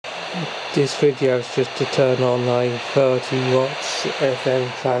This video is just to turn on a 30 watts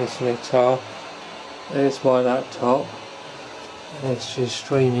FM transmitter. There's my laptop. It's just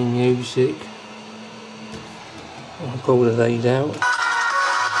streaming music. I'll pull the lead out.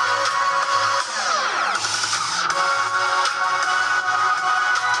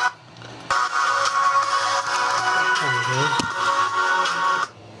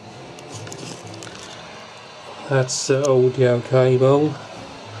 That's the audio cable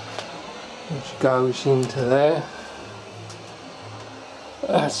which goes into there.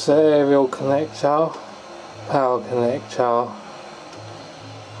 That's the aerial connector, power connector.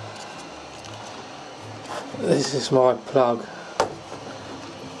 This is my plug.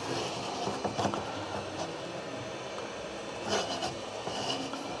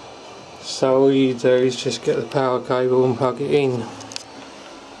 So all you do is just get the power cable and plug it in.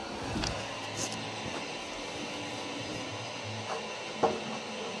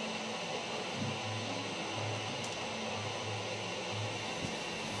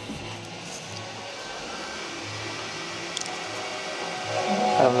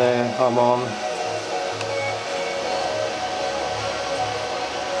 And there I'm on.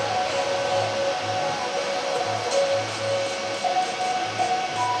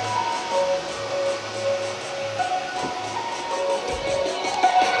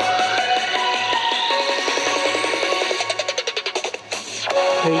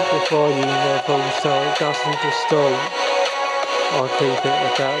 Keep the volume level so it doesn't distort. I keep it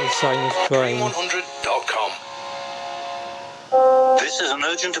about the same as train. 100.com. This is an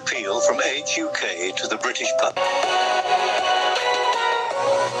urgent appeal from Age UK to the British public.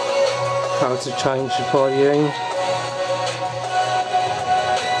 How to change the volume.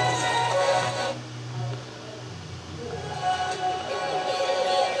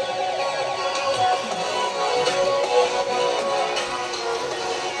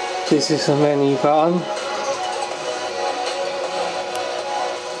 This is a menu button.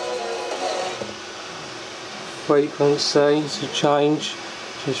 Frequency to change,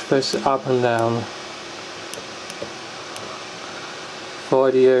 just press it up and down.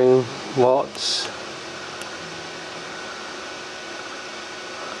 Volume, watts.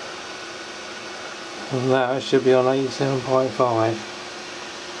 And now it should be on 87.5.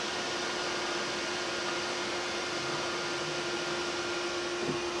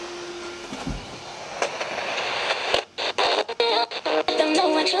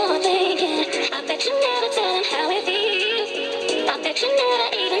 You're thinking, I bet you never tell him how it feels. I bet you never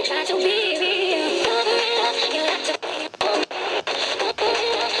even try to be real. Cover it up, you have to be cover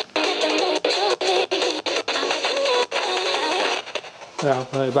it up. Now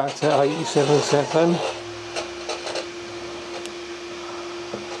play back to 87.7.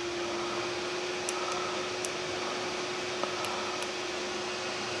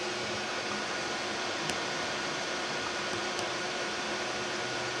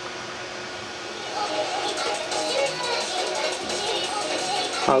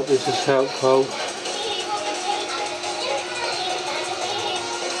 Hope this is helpful.